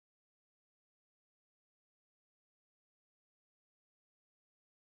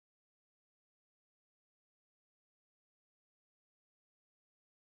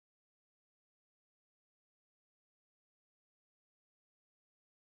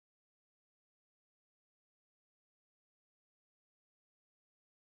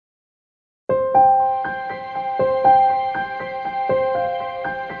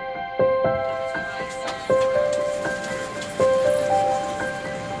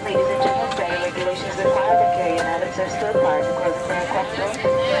is required and carry-on items are still parked. Closing the aircraft doors.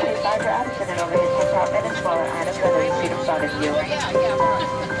 Please mind your Addison and overhead compartment and smaller items under the seat in front of you.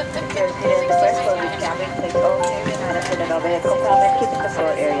 If you're seated in the first floor with cabin, place all carry-on items in an overhead compartment, keeping the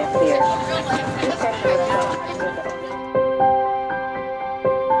floor area clear. This session will start with the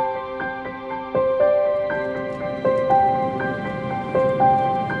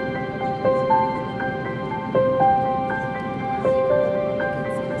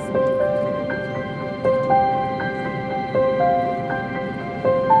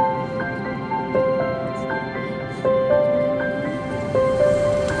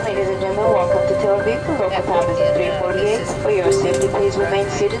Local time is 3:48. For your safety, please remain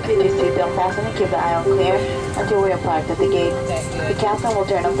seated with your seatbelt fastened and keep the aisle clear until we are parked at the gate. The captain will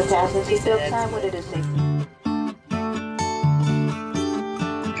turn off the fasten seatbelt sign when it is safe.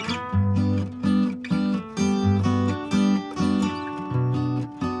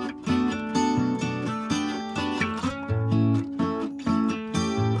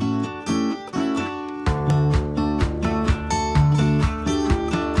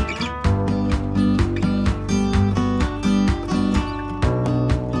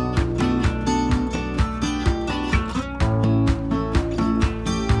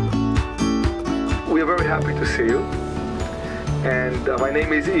 We are very happy to see you, and my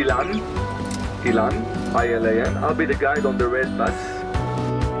name is Ilan, I-L-A-N. I'll be the guide on the red bus.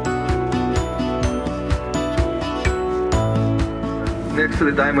 Next to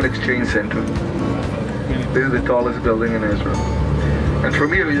the Diamond Exchange Center. This is the tallest building in Israel. And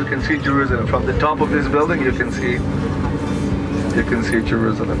from here you can see Jerusalem. From the top of this building you can see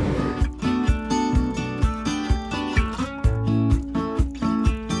Jerusalem.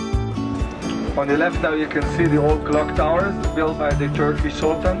 On the left now you can see the old clock towers built by the Turkish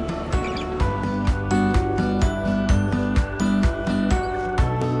Sultan.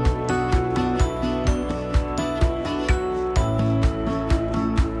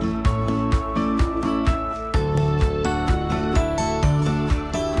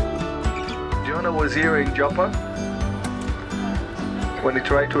 Jonah was here in Joppa. When he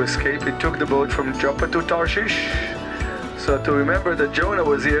tried to escape, he took the boat from Joppa to Tarshish. So to remember that Jonah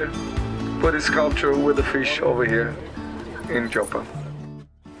was here, put a sculpture with a fish over here in Joppa.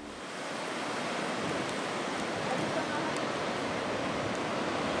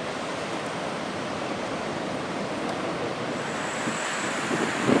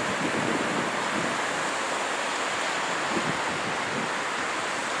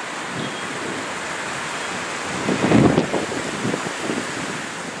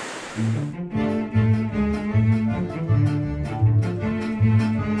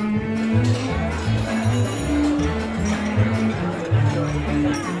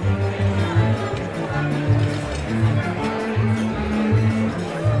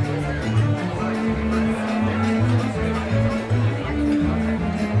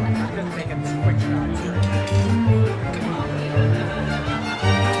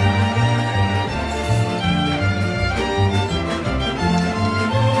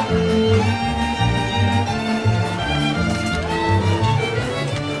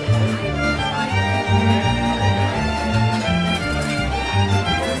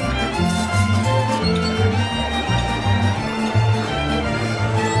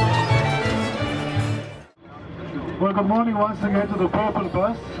 Well, good morning once again to the Purple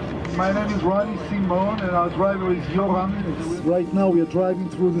Bus. My name is Ronnie Simon and our driver is Yoram. Right now we are driving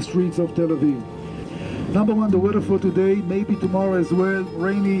through the streets of Tel Aviv. Number one, the weather for today, maybe tomorrow as well,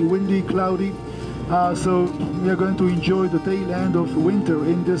 rainy, windy, cloudy. So we are going to enjoy the tail end of winter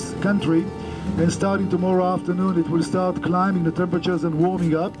in this country. And starting tomorrow afternoon, it will start climbing the temperatures and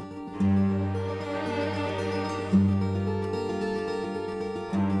warming up.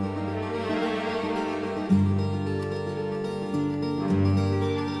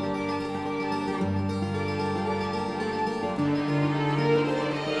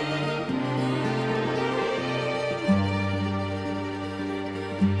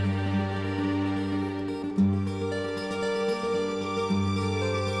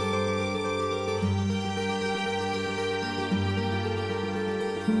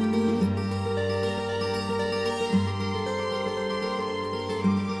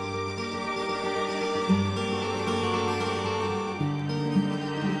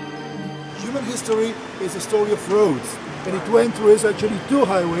 Human history is a story of roads, and it went through actually two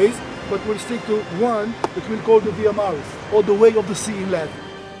highways, but we'll stick to one that we'll call the Via Maris, or the Way of the Sea in Latin.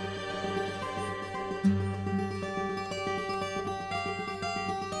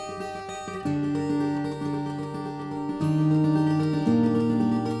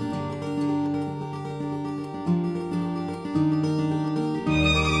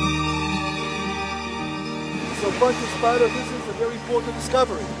 Pontius Pilate, this is a very important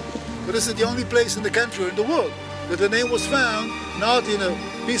discovery. But this is the only place in the country or in the world that the name was found, not in a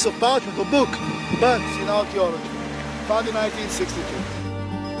piece of parchment or book, but in archaeology, found in 1962.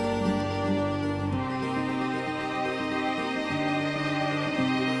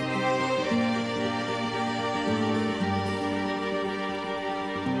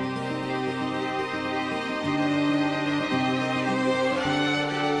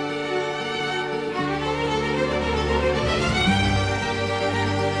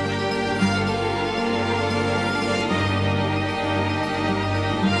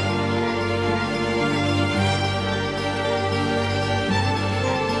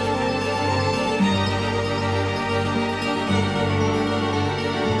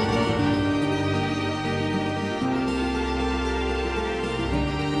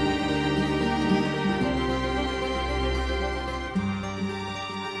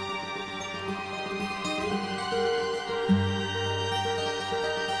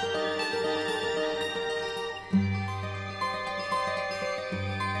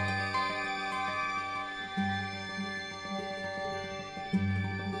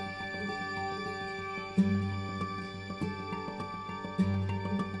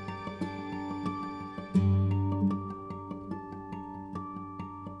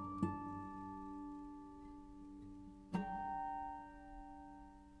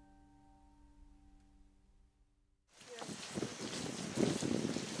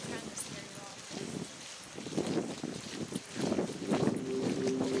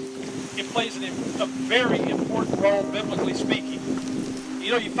 It plays a very important role, biblically speaking.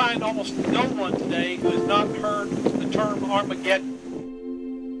 You know, you find almost no one today who has not heard the term Armageddon.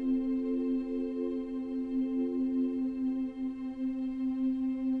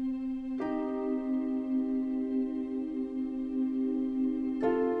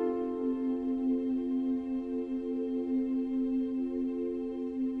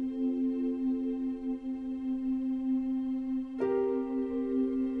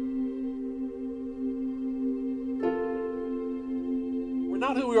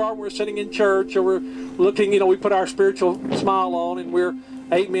 Not who we are. We're sitting in church, or we're looking, you know, we put our spiritual smile on and we're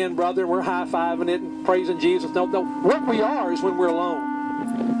amen, brother, and we're high-fiving it and praising Jesus. No, what we are is when we're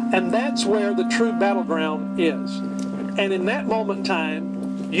alone. And that's where the true battleground is. And in that moment in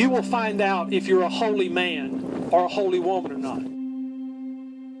time, you will find out if you're a holy man or a holy woman or not.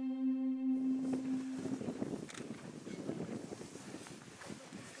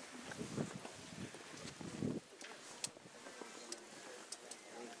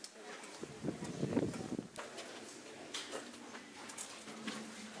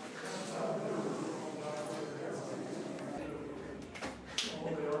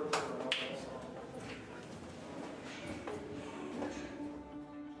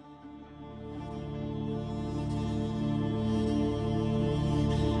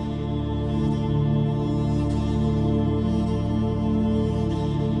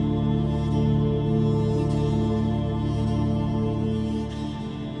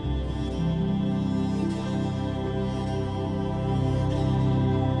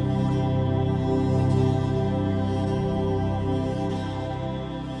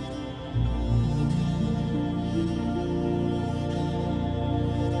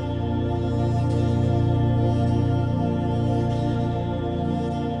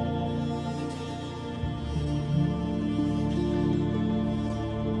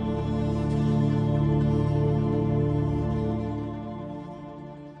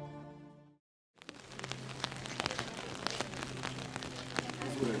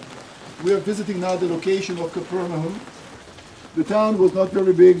 We are visiting now the location of Capernaum. The town was not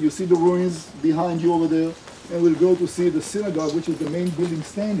very big. You see the ruins behind you over there. And we'll go to see the synagogue, which is the main building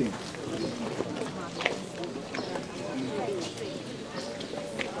standing.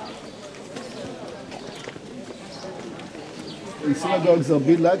 And synagogues are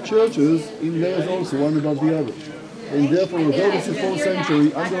built like churches in layers also, one above the other. And therefore, although this is 4th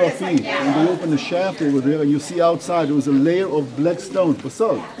century, under our feet, and we open a shaft over there, and you see outside there was a layer of black stone,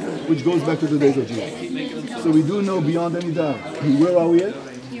 basalt, which goes back to the days of Jesus. So we do know beyond any doubt. Where are we at?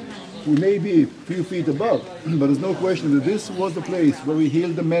 We may be a few feet above, but there's no question that this was the place where he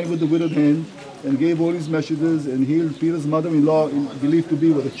healed the man with the withered hand, and gave all his messages, and healed Peter's mother-in-law, believed to be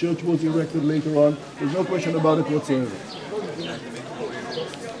where the church was erected later on. There's no question about it whatsoever.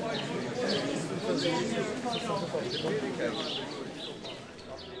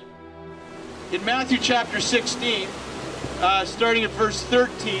 In Matthew chapter 16, starting at verse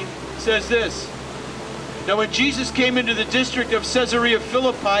 13, says this. Now when Jesus came into the district of Caesarea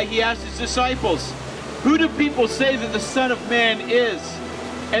Philippi, he asked his disciples, "Who do people say that the Son of Man is?"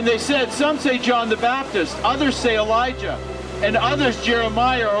 And they said, some say John the Baptist, others say Elijah, and others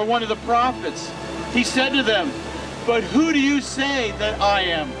Jeremiah or one of the prophets. He said to them, but who do you say that I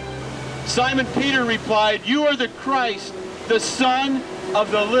am? Simon Peter replied, you are the Christ, the Son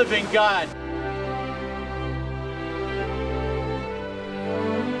of the living God.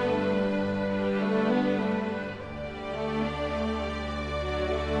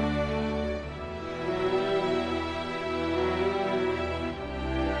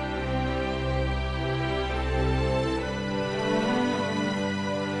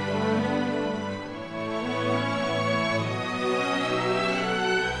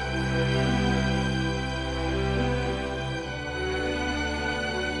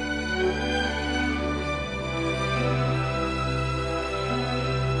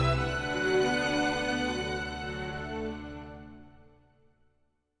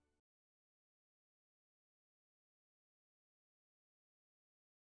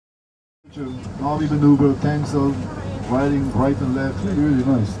 Army maneuver, tanks are riding right and left, really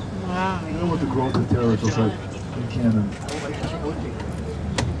nice. Wow. You know what the growth of terror looks like in Canada.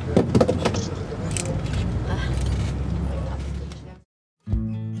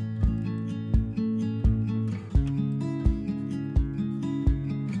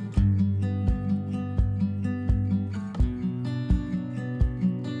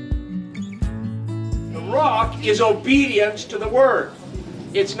 The rock is obedience to the word.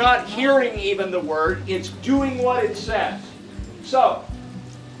 It's not hearing even the word, it's doing what it says. So,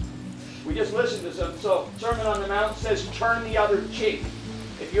 we just listened to some, Sermon on the Mount says turn the other cheek.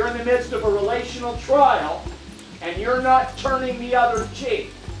 If you're in the midst of a relational trial and you're not turning the other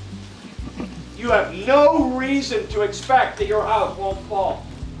cheek, you have no reason to expect that your house won't fall.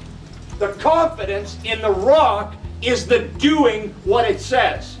 The confidence in the rock is the doing what it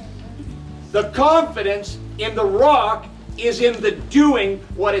says. The confidence in the rock is in the doing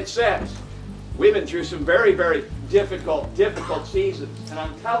what it says. We've been through some very, very difficult seasons. And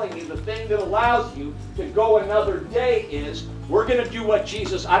I'm telling you, the thing that allows you to go another day is we're going to do what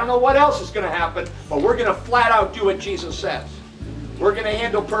Jesus, I don't know what else is going to happen, but we're going to flat out do what Jesus says. We're going to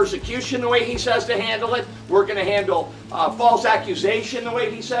handle persecution the way He says to handle it. We're going to handle false accusation the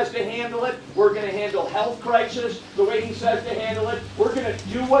way He says to handle it. We're going to handle health crisis the way He says to handle it. We're going to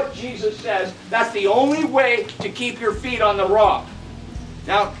do what Jesus says. That's the only way to keep your feet on the rock.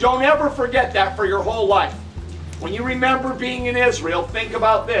 Now, don't ever forget that for your whole life. When you remember being in Israel, think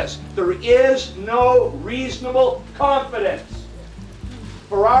about this. There is no reasonable confidence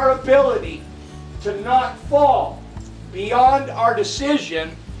for our ability to not fall beyond our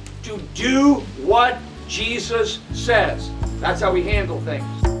decision to do what Jesus says. That's how we handle things.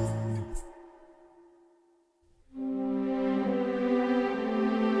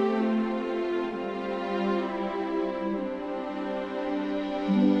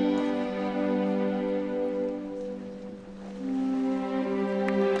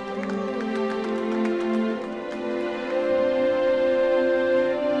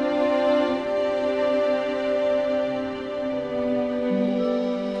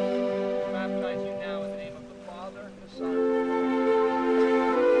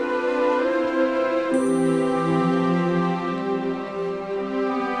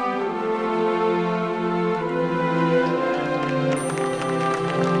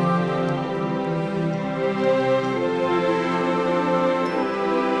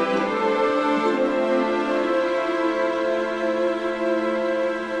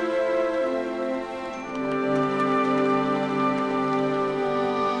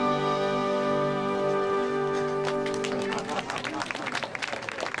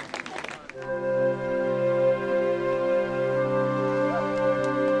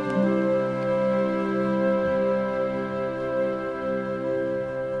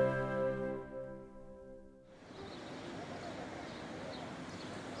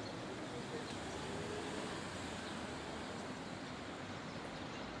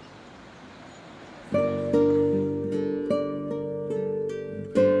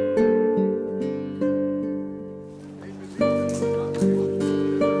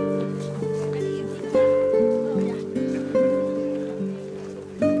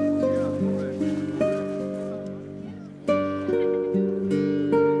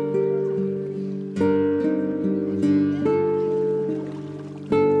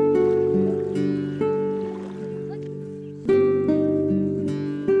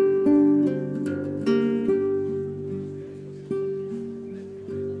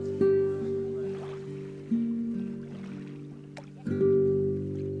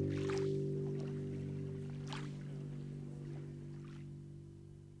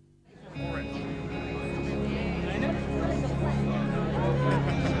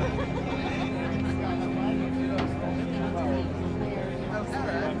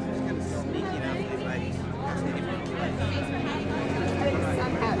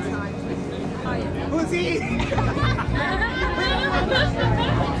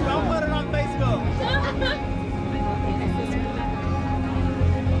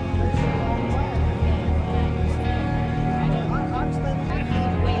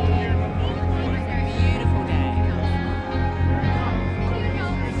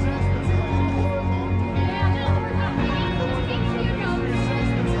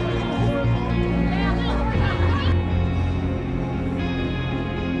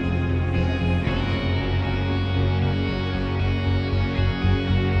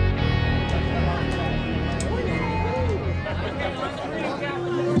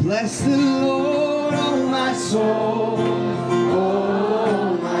 Bless the Lord, oh my soul,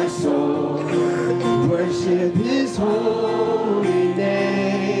 oh my soul. Worship His holy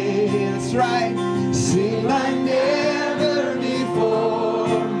name. That's right. Sing like never before.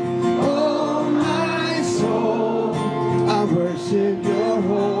 Oh my soul, I worship Your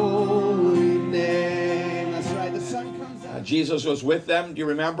holy name. That's right. The sun comes out. Jesus was with them, do you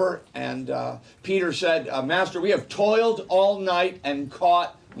remember? And Peter said, Master, we have toiled all night and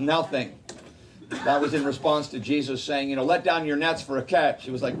caught nothing. That was in response to Jesus saying, you know, let down your nets for a catch.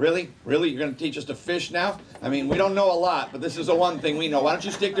 He was like, really? Really? You're going to teach us to fish now? I mean, we don't know a lot, but this is the one thing we know. Why don't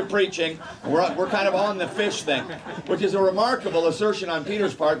you stick to preaching? We're kind of on the fish thing, which is a remarkable assertion on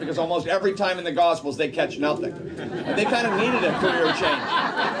Peter's part, because almost every time in the Gospels they catch nothing. And they kind of needed a career change.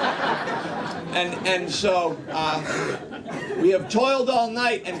 And so we have toiled all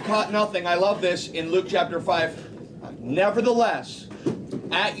night and caught nothing. I love this in Luke chapter 5. Nevertheless,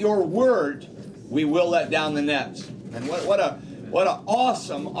 at Your word, we will let down the nets. And what an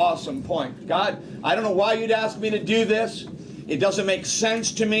awesome point. God, I don't know why You'd ask me to do this. It doesn't make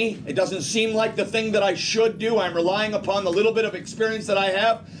sense to me. It doesn't seem like the thing that I should do. I'm relying upon the little bit of experience that I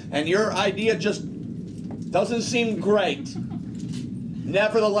have, and Your idea just doesn't seem great.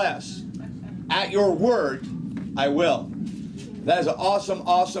 Nevertheless, at Your word, I will. That is an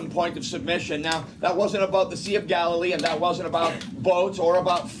awesome point of submission. Now, that wasn't about the Sea of Galilee, and that wasn't about boats or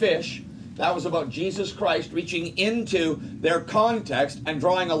about fish. That was about Jesus Christ reaching into their context and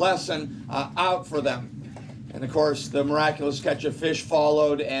drawing a lesson out for them. And of course, the miraculous catch of fish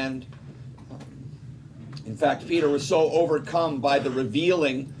followed, and in fact, Peter was so overcome by the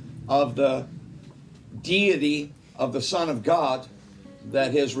revealing of the deity of the Son of God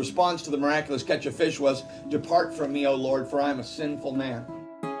that his response to the miraculous catch of fish was, "Depart from me, O Lord, for I am a sinful man."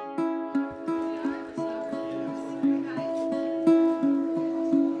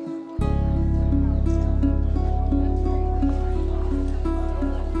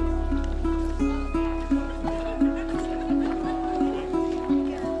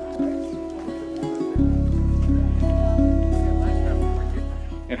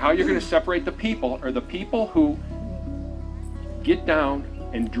 And how you're going to separate the people are the people who get down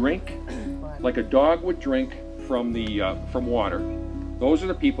and drink like a dog would drink from water. Those are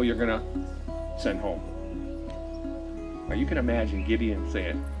the people you're going to send home. Now you can imagine Gideon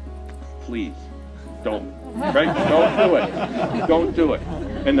saying, "Please, don't, right? Don't do it. Don't do it."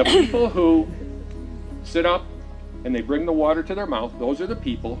 And the people who sit up and they bring the water to their mouth, those are the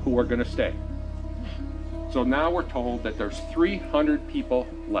people who are going to stay. So now we're told that there's 300 people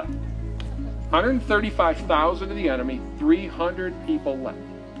left. 135,000 of the enemy, 300 people left.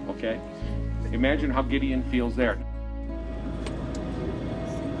 Okay? Imagine how Gideon feels there.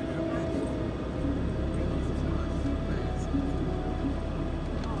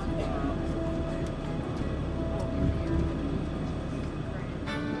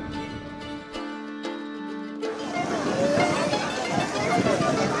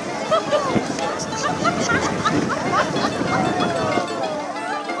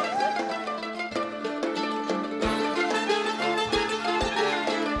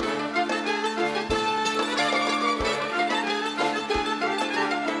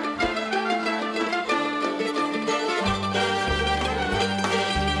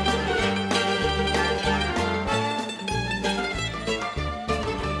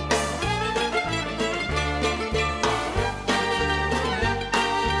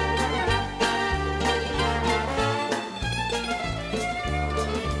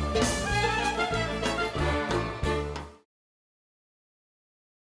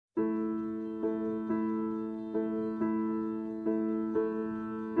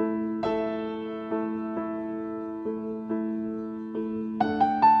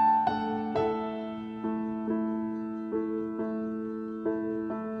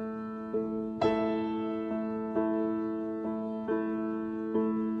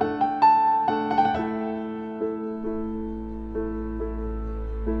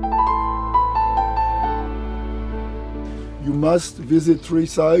 You must visit 3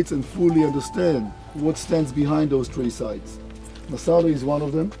 sites and fully understand what stands behind those 3 sites. Masada is one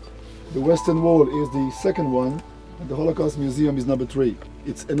of them, the Western Wall is the second one, and the Holocaust Museum is number 3.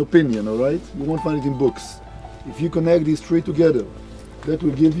 It's an opinion, all right? You won't find it in books. If you connect these 3 together, that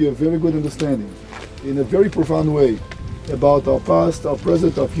will give you a very good understanding, in a very profound way, about our past, our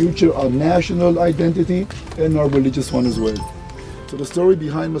present, our future, our national identity, and our religious one as well. So the story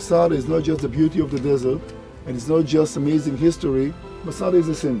behind Masada is not just the beauty of the desert, and it's not just amazing history. Masada is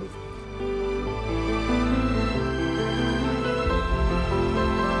a symbol.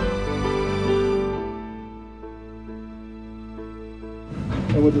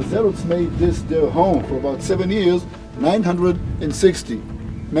 And when the Zealots made this their home for about 7 years, 960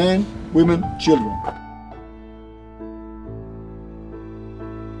 men, women, children.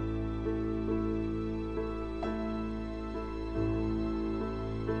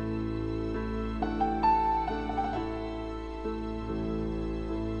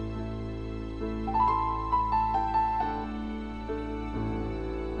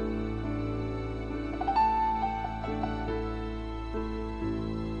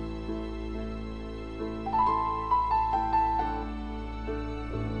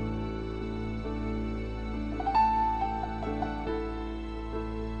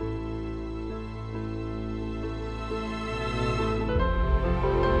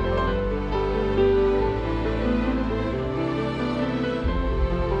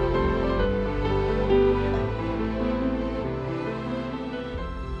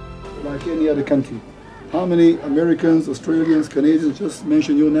 Like any other country. How many Americans, Australians, Canadians, just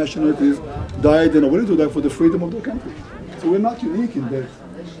mention your nationalities, died and are willing to die for the freedom of their country? So we're not unique in that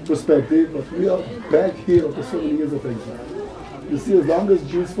perspective, but we are back here after so many years of exile. You see, as long as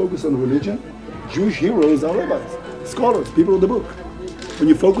Jews focus on religion, Jewish heroes are rabbis, scholars, people of the book. When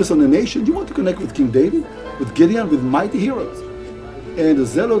you focus on the nation, you want to connect with King David, with Gideon, with mighty heroes. And the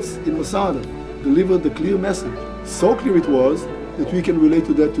Zealots in Masada delivered the clear message. So clear it was that we can relate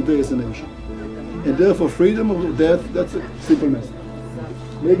to that today as a nation. And therefore, freedom of death, that's a simple message.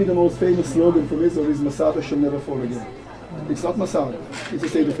 Maybe the most famous slogan from Israel is Masada shall never fall again. It's not Masada, it's the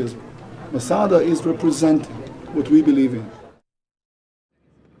state of Israel. Masada is representing what we believe in.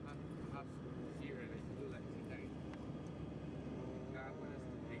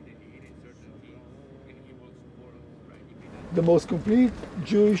 The most complete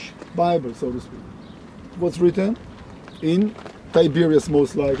Jewish Bible, so to speak, was written in Tiberias,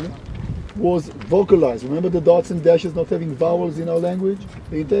 most likely, was vocalized. Remember the dots and dashes not having vowels in our language?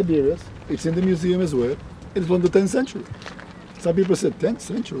 In Tiberias, it's in the museum as well. It's from the 10th century. Some people said 10th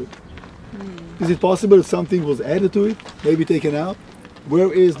century. Is it possible that something was added to it, maybe taken out?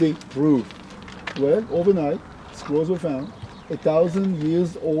 Where is the proof? Well, overnight, scrolls were found 1,000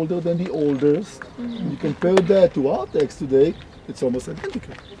 years older than the oldest. You compare that to our text today, it's almost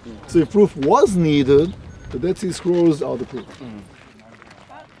identical. So if proof was needed, the Dead Sea Scrolls are the proof.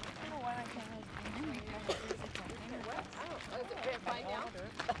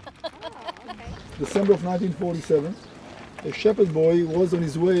 December of 1947, a shepherd boy was on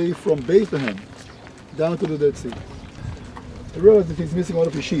his way from Bethlehem down to the Dead Sea. He realized that he's missing one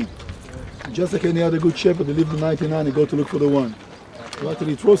of his sheep. Just like any other good shepherd, he leave the 99 and go to look for the one. So after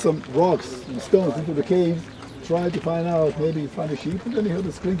he throws some rocks and stones into the cave, tried to find out, maybe find a sheep, and then he heard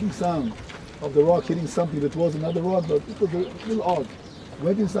this clinking sound of the rock hitting something that was another rock, but it was a little odd.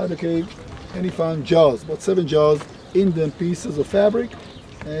 Went inside the cave and he found jars, about 7 jars, in them pieces of fabric,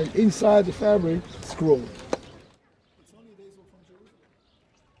 and inside the fabric, scroll. It's only days old from Jerusalem.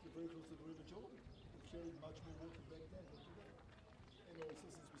 The very close to the River Jordan. It carried much more water back then than today. And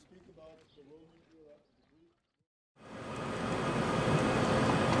also, since we speak about the Roman era,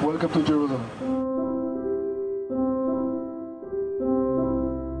 welcome to Jerusalem.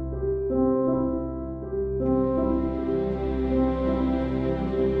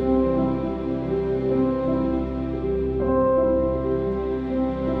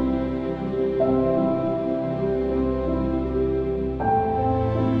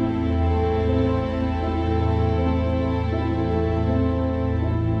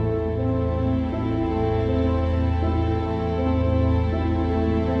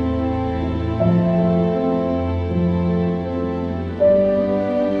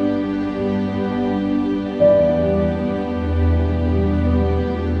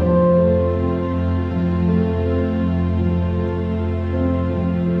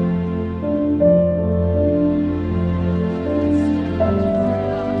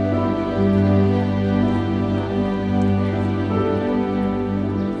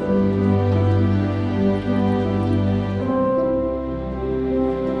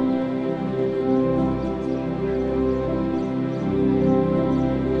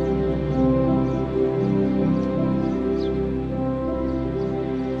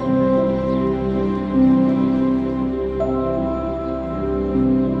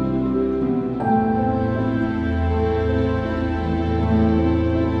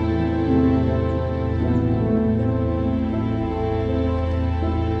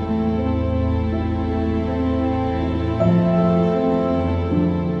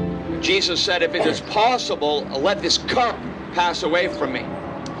 Jesus said, if it is possible, let this cup pass away from me.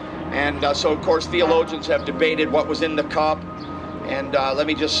 And so, of course, theologians have debated what was in the cup. And let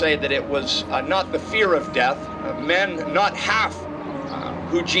me just say that it was not the fear of death. Men, not half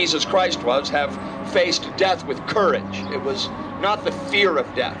who Jesus Christ was have faced death with courage. It was not the fear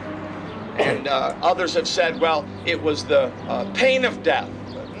of death. And others have said, well, it was the pain of death.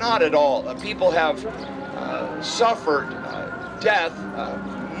 Not at all. People have suffered death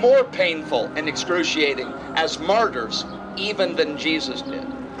more painful and excruciating as martyrs even than Jesus did.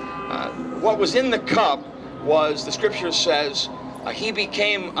 What was in the cup was, the scripture says, he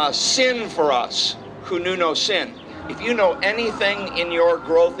became a sin for us who knew no sin. If you know anything in your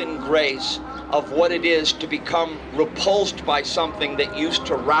growth in grace of what it is to become repulsed by something that used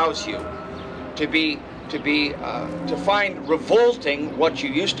to rouse you, to find revolting what you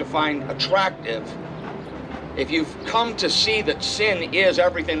used to find attractive, if you've come to see that sin is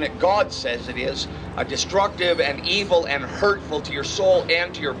everything that God says it is, destructive and evil and hurtful to your soul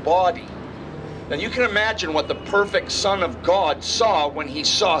and to your body, then you can imagine what the perfect Son of God saw when he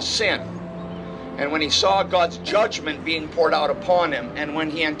saw sin. And when he saw God's judgment being poured out upon him, and when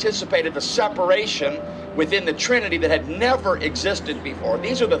he anticipated the separation within the Trinity that had never existed before.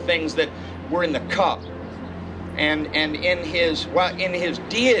 These are the things that were in the cup. And in his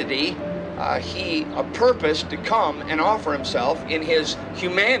deity, he purposed to come and offer himself. In his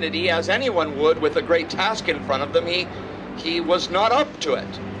humanity, as anyone would with a great task in front of them, he was not up to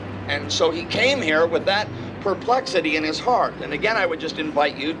it. And so he came here with that perplexity in his heart. And again, I would just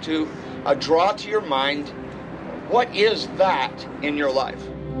invite you to draw to your mind, what is that in your life?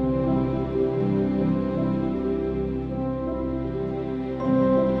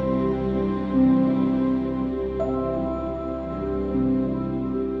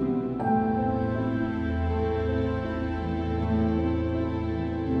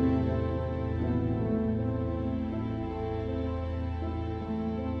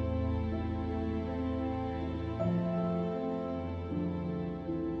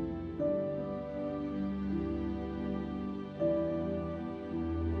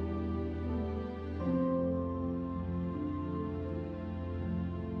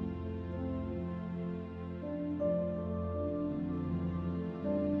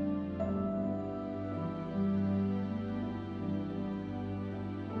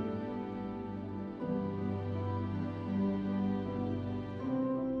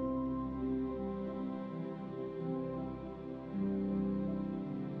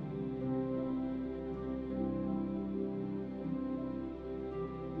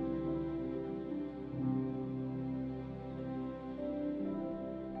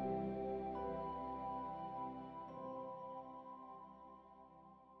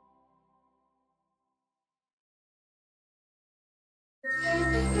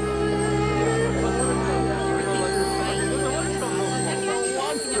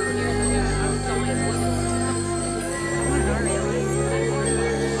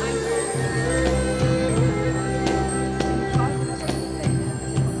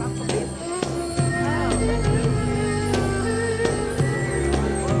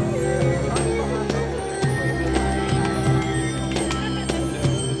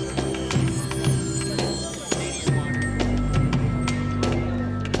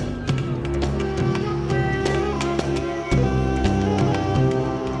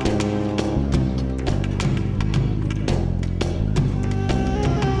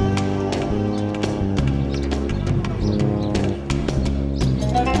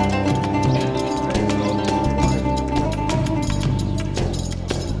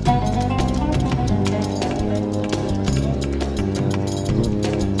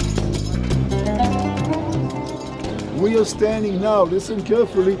 We are standing now, listen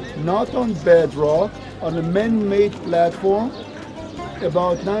carefully, not on bedrock, on a man-made platform,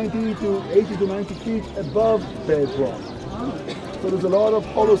 about 90 to 80 to 90 feet above bedrock. So there's a lot of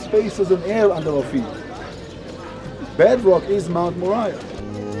hollow spaces and air under our feet. Bedrock is Mount Moriah.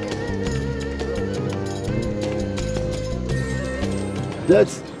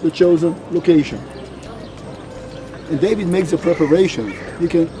 That's the chosen location. And David makes a preparation. You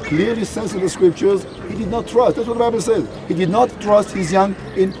can clearly sense in the scriptures, he did not trust. That's what the Bible says. He did not trust his young,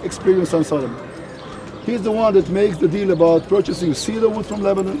 inexperienced son Solomon. He's the one that makes the deal about purchasing cedar wood from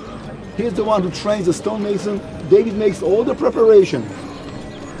Lebanon. He's the one who trains the stonemason. David makes all the preparation,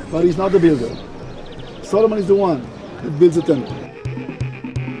 but he's not the builder. Solomon is the one that builds the temple.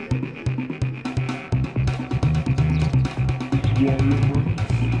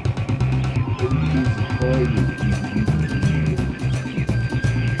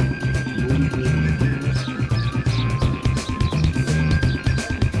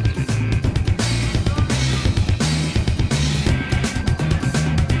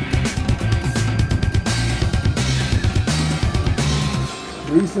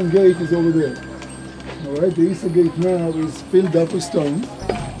 The eastern gate is over there. All right, the eastern gate now is filled up with stone.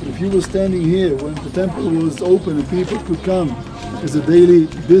 But if you were standing here when the temple was open and people could come as a daily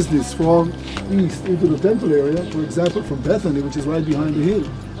business from east into the temple area, for example from Bethany, which is right behind the hill,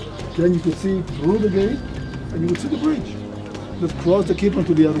 then you could see through the gate and you would see the bridge that crossed the Kippur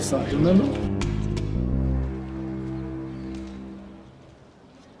to the other side, remember?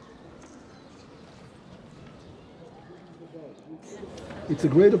 It's a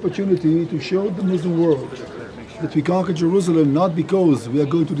great opportunity to show the Muslim world that we conquered Jerusalem not because we are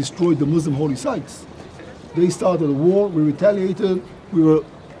going to destroy the Muslim holy sites. They started a war, we retaliated, we were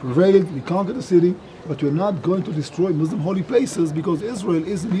prevailed, we conquered the city, but we're not going to destroy Muslim holy places because Israel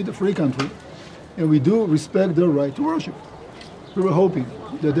is indeed a free country and we do respect their right to worship. We were hoping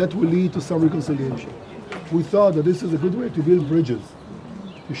that that will lead to some reconciliation. We thought that this is a good way to build bridges,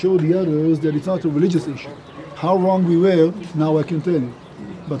 to show the others that it's not a religious issue. How wrong we were, now I can tell you.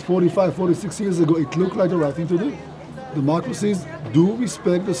 But 45, 46 years ago, it looked like the right thing to do. Democracies do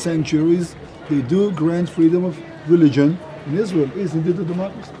respect the sanctuaries, they do grant freedom of religion, and Israel is indeed a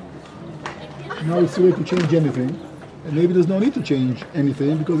democracy. Now it's too late to change anything, and maybe there's no need to change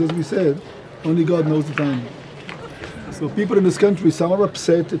anything, because as we said, only God knows the timing. So people in this country, some are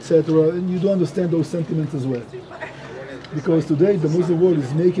upset, etc., and you do understand those sentiments as well. Because today the Muslim world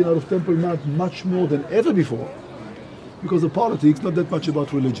is making out of Temple Mount much more than ever before. Because the politics, not that much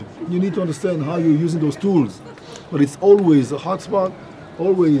about religion. You need to understand how you're using those tools. But it's always a hotspot,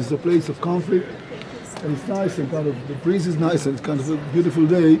 always a place of conflict. And it's nice and kind of, the breeze is nice and it's kind of a beautiful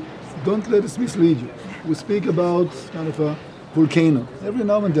day. Don't let us mislead you. We speak about kind of a volcano. Every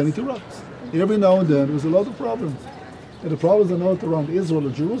now and then it erupts. Every now and then there's a lot of problems. And the problems are not around Israel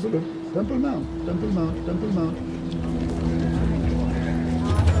or Jerusalem. Temple Mount, Temple Mount, Temple Mount.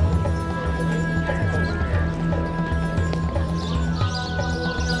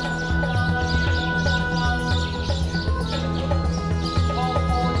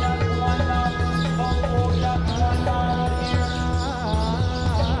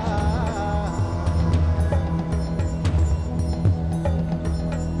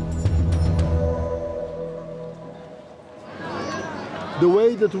 The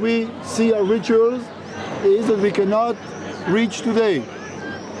way that we see our rituals is that we cannot reach today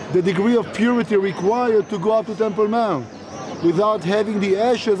the degree of purity required to go up to Temple Mount without having the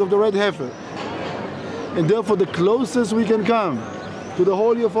ashes of the red heifer. And therefore the closest we can come to the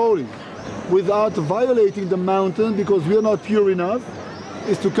Holy of Holies without violating the mountain because we are not pure enough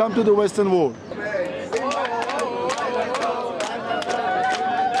is to come to the Western Wall.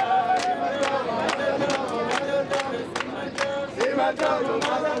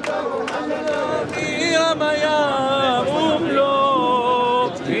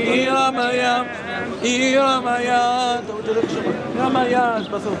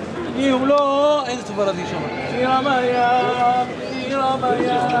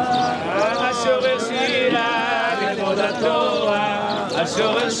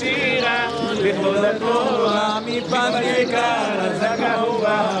 השורש שירה לכבוד התורה מתפתקה חזק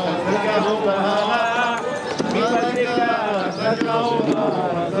אהובה חזק אהובה מתפתקה חזק אהובה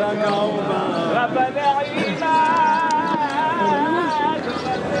חזק אהובה רבנה עימה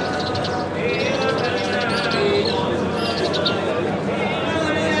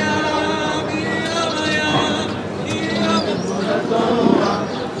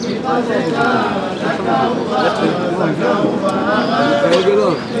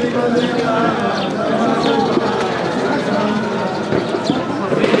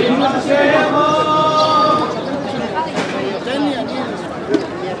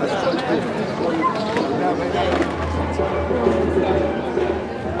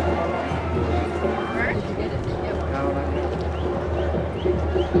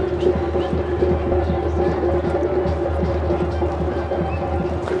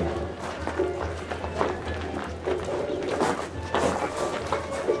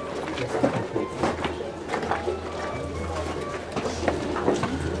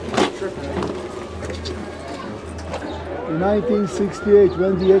In 1968,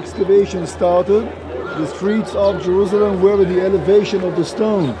 when the excavation started, the streets of Jerusalem were at the elevation of the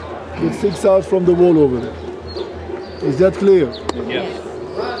stone that sticks out from the wall over there. Is that clear?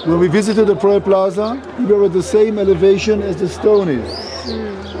 Yes. When we visited the Prayer Plaza, we were at the same elevation as the stone is.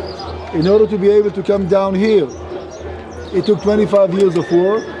 In order to be able to come down here, it took 25 years of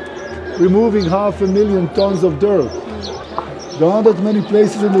work, removing 500,000 tons of dirt. There aren't that many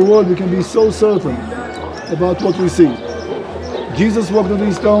places in the world we can be so certain about what we see. Jesus walked on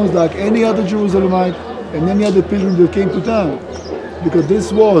these stones like any other Jerusalemite and any other pilgrim that came to town, because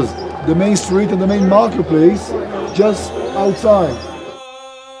this was the main street and the main marketplace just outside.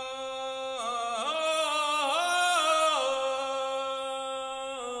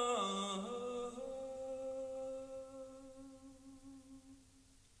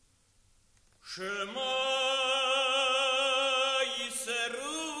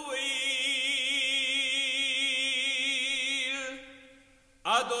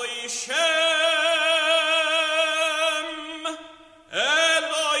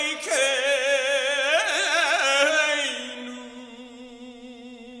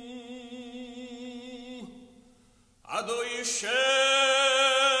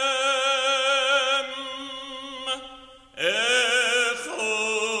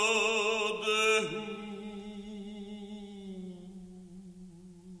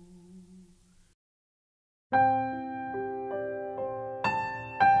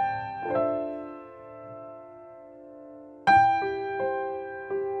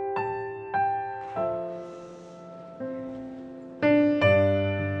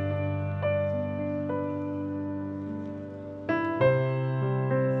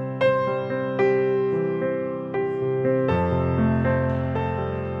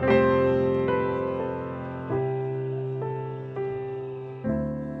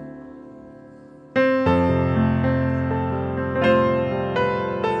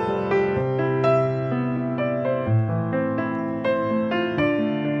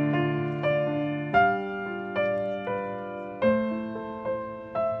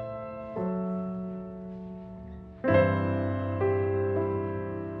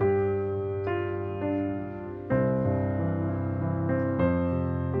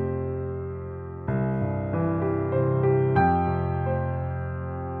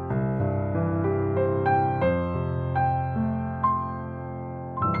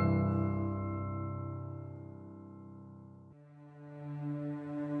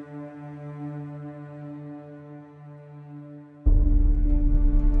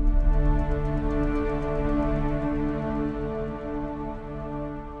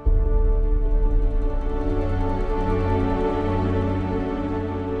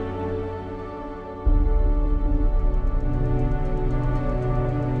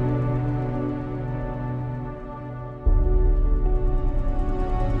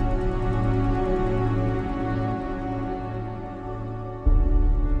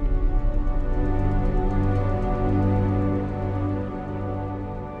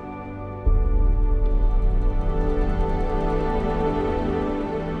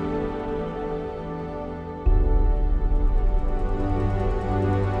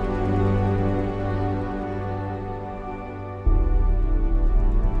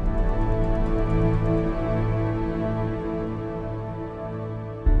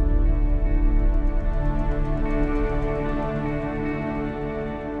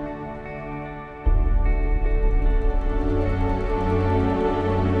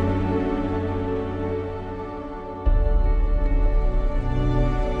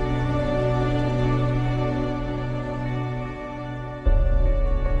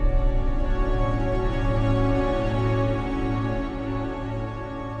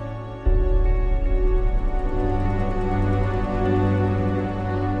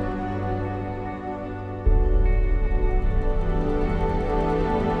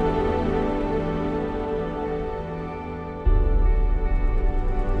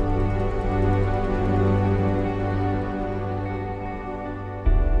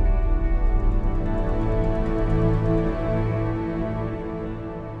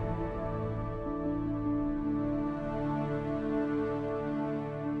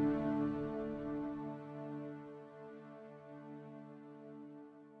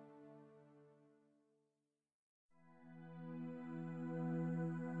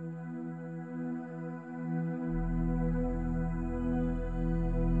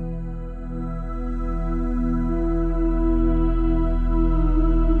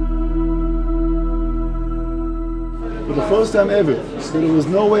 For the first time ever, there was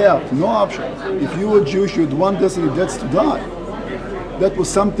no way out, no option. If you were Jewish, you had one destiny, that's to die. That was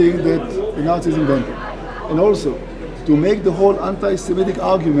something that the Nazis invented. And also, to make the whole anti-Semitic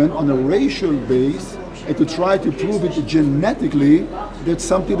argument on a racial base and to try to prove it genetically, that's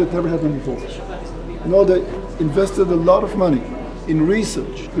something that never happened before. You know, they invested a lot of money in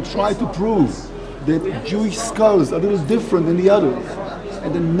research to try to prove that Jewish skulls are a little different than the others,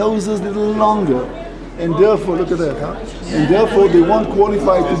 and the noses a little longer, and therefore, look at that, huh? And therefore they weren't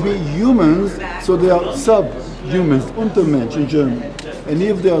qualified to be humans, so they are sub-humans, Untermensch in German. And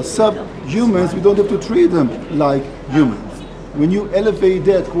if they are sub-humans, we don't have to treat them like humans. When you elevate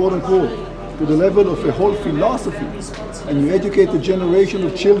that, quote unquote, to the level of a whole philosophy, and you educate a generation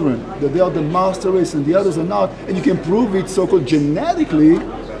of children that they are the master race and the others are not, and you can prove it so-called genetically,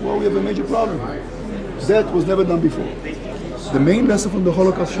 well, we have a major problem. That was never done before. The main lesson from the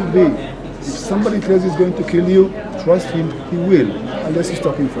Holocaust should be, if somebody tells he's going to kill you, trust him, he will, unless he's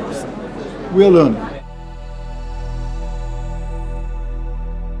talking first. We'll learn.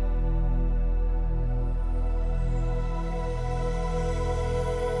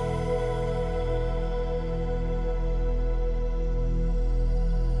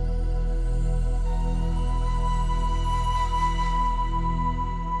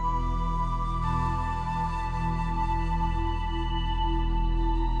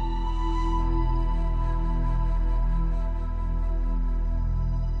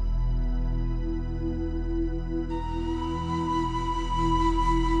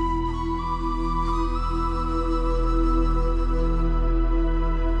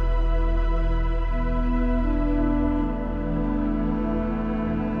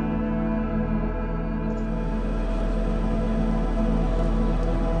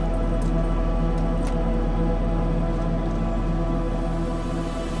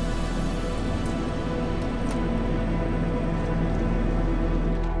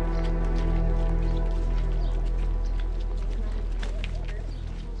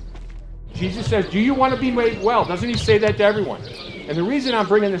 Jesus says, do you want to be made well? Doesn't he say that to everyone? And the reason I'm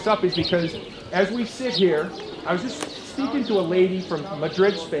bringing this up is because as we sit here, I was just speaking to a lady from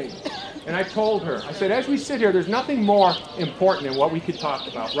Madrid, Spain. And I told her, I said, as we sit here, there's nothing more important than what we could talk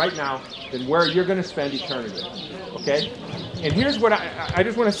about right now than where you're going to spend eternity. Okay? And here's what I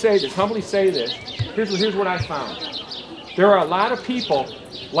just want to say this, humbly say this. Here's what I found. There are a lot of people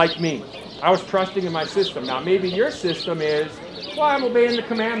like me. I was trusting in my system. Now, maybe your system is, well, I'm obeying the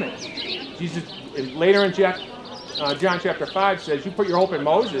commandments. Jesus, later in John chapter 5 says, you put your hope in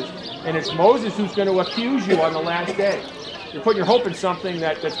Moses, and it's Moses who's going to accuse you on the last day. You're putting your hope in something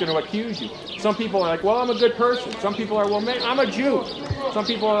that's going to accuse you. Some people are like, well, I'm a good person. Some people are, well, I'm a Jew. Some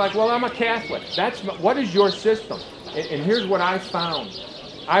people are like, well, I'm a Catholic. What is your system? And here's what I found.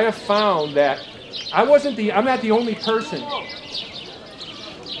 I have found that I'm not the only person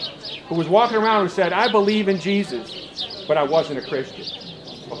who was walking around who said, I believe in Jesus, but I wasn't a Christian.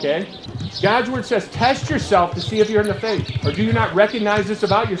 Okay? God's word says, test yourself to see if you're in the faith. Or do you not recognize this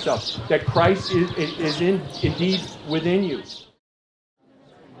about yourself, that Christ is indeed within you?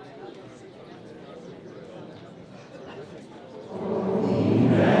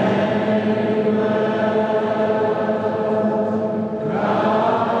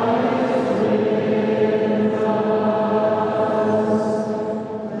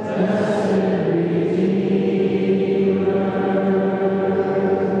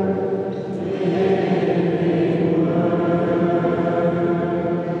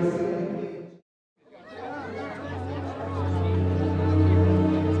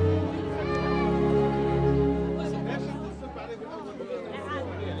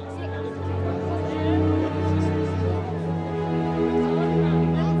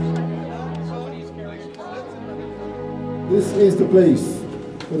 This is the place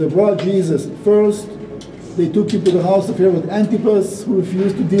where they brought Jesus. First, they took him to the house of Herod Antipas, who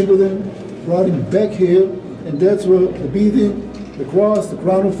refused to deal with him, brought him back here, and that's where the beating, the cross, the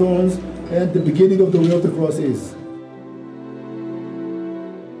crown of thorns, and the beginning of the way of the cross is.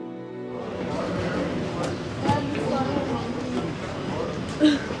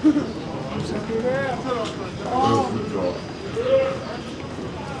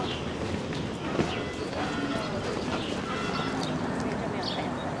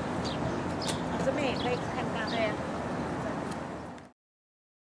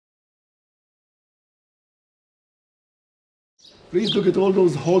 Please look at all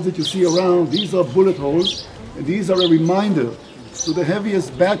those holes that you see around. These are bullet holes, and these are a reminder to the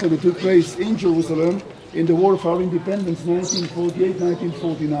heaviest battle that took place in Jerusalem in the War of our Independence,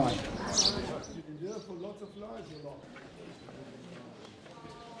 1948-1949.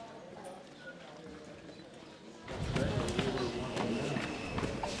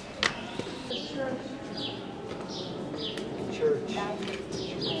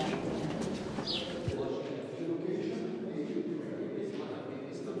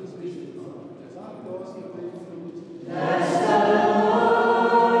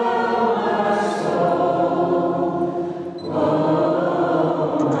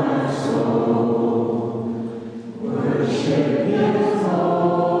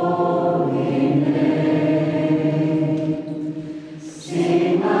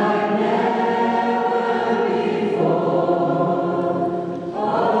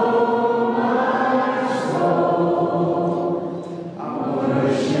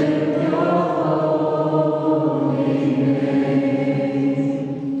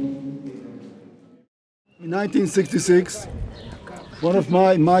 In 1966, one of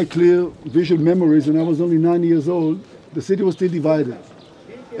my clear visual memories, and I was only 9 years old, the city was still divided.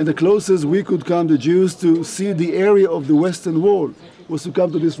 And the closest we could come, the Jews, to see the area of the Western Wall was to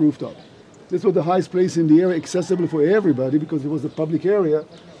come to this rooftop. This was the highest place in the area, accessible for everybody because it was a public area.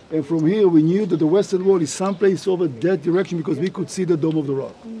 And from here we knew that the Western Wall is someplace over that direction because we could see the Dome of the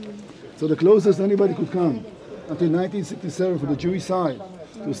Rock. So the closest anybody could come until 1967 for the Jewish side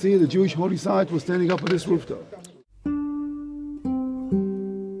to see the Jewish holy site was standing up on this rooftop.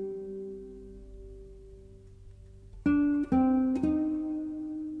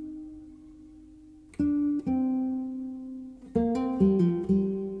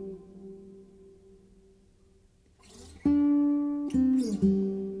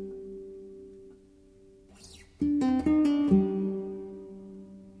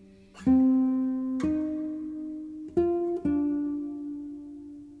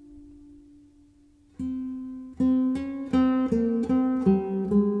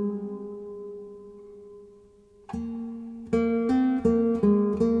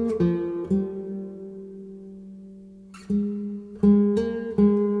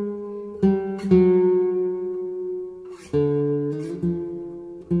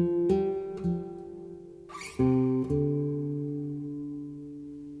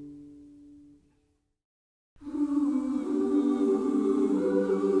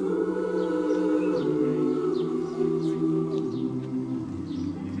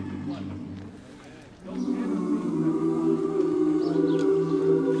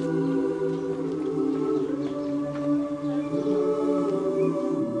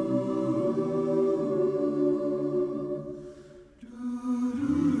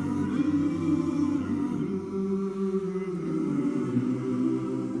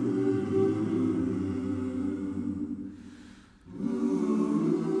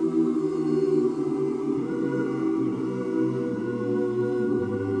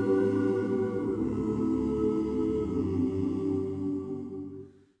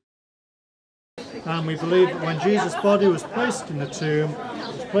 And we believe that when Jesus' body was placed in the tomb, it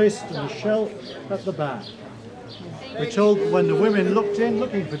was placed in a shelf at the back. We're told when the women looked in,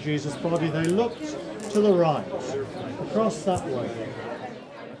 looking for Jesus' body, they looked to the right, across that way.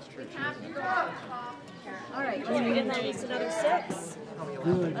 All right, and then it's another 6.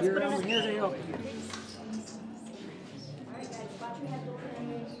 Good. Let's put in a...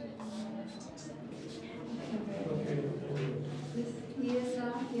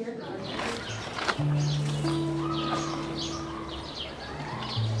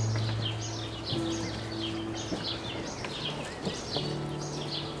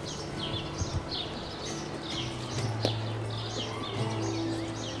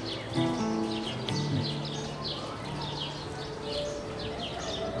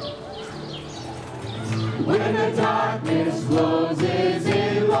 When the darkness closes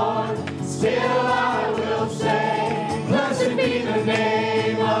in, Lord, still I will say, blessed be the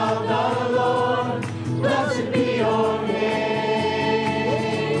name of the Lord, blessed be your name.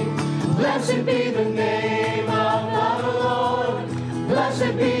 Blessed be the name of the Lord,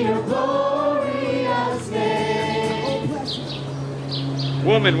 blessed be your glorious name.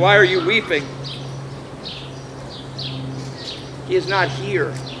 Woman, why are you weeping? He is not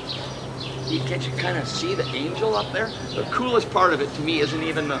here. Can't you kind of see the angel up there? The coolest part of it to me isn't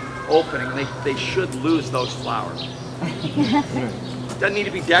even the opening. They should lose those flowers. Doesn't need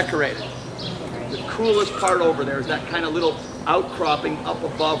to be decorated. The coolest part over there is that kind of little outcropping up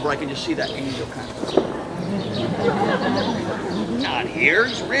above where I can just see that angel kind of. Not here,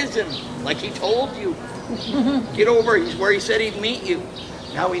 he's risen, like he told you. Get over, he's where he said he'd meet you.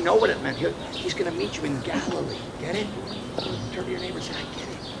 Now we know what it meant. He's going to meet you in Galilee. Get it? Turn to your neighbor and say, I get it.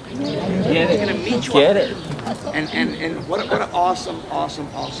 He's going to meet you Get up it. there. And what an awesome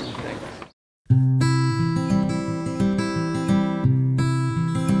thing.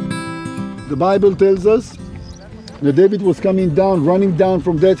 The Bible tells us that David was coming down, running down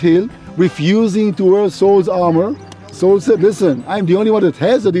from that hill, refusing to wear Saul's armor. Saul said, listen, I'm the only one that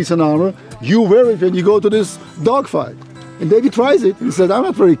has a decent armor. You wear it when you go to this dogfight. And David tries it and said, I'm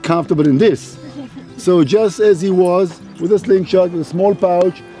not very comfortable in this. So just as he was, with a slingshot, with a small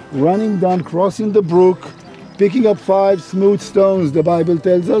pouch, running down, crossing the brook, picking up 5 smooth stones, the Bible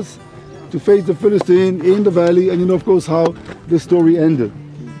tells us, to face the Philistine in the valley. And you know, of course, how the story ended.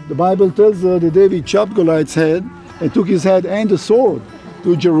 The Bible tells us that David chopped Goliath's head and took his head and the sword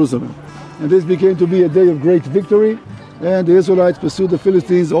to Jerusalem. And this became to be a day of great victory. And the Israelites pursued the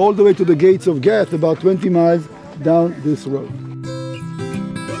Philistines all the way to the gates of Gath, about 20 miles down this road.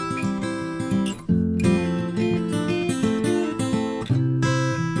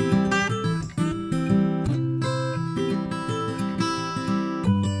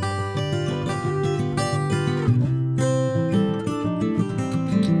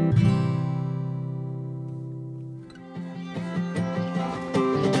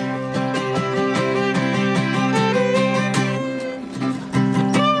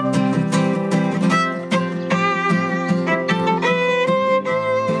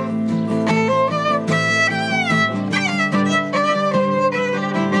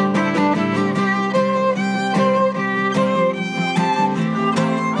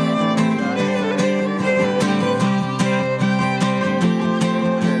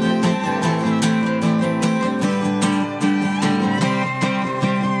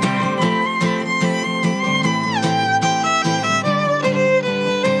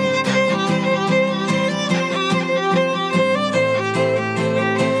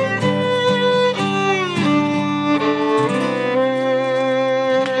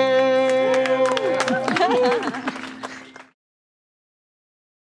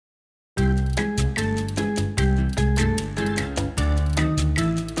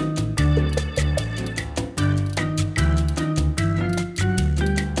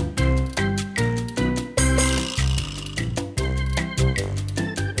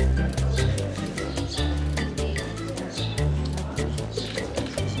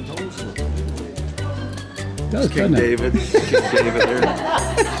 King David. King David there.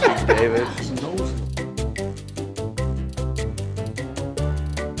 King David.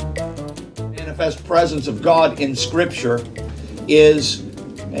 Manifest presence of God in Scripture is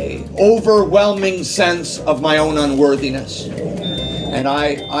an overwhelming sense of my own unworthiness. And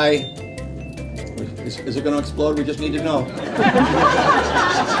is it going to explode? We just need to know.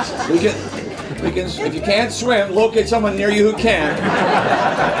 We can, if you can't swim, locate someone near you who can.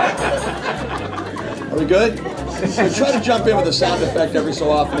 Are we good? So try to jump in with a sound effect every so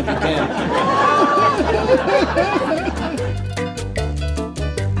often if you can.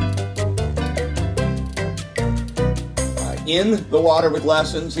 in the water with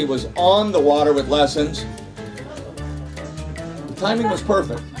lessons. He was on the water with lessons. The timing was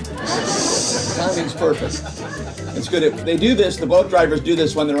perfect. The timing's perfect. It's good. If they do this, the boat drivers do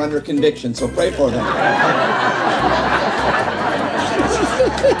this when they're under conviction, so pray for them.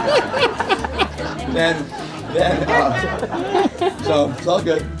 So it's all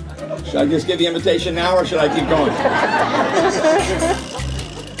good. Should I just give the invitation now, or should I keep going?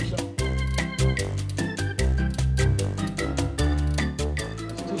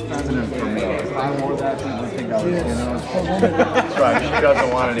 If I wore that, people would think I was, That's right, she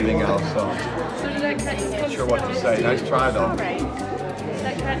doesn't want anything else, so. Not sure what to say. Nice try, though.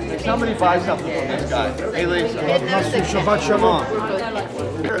 Somebody buy something from this guy. Hey, Lisa. Shabbat Shalom.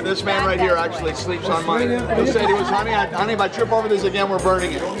 Here, this man right here actually sleeps on mine. He'll say to his honey, honey, if I trip over this again, we're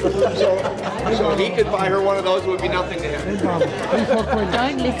burning it. So he could buy her one of those, it would be nothing to him.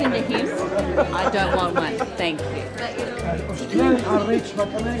 Don't listen to him. I don't want one. Thank you.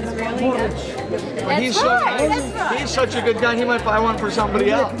 But he's such a good guy, he might buy one for somebody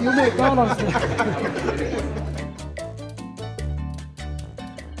else. You make dollars.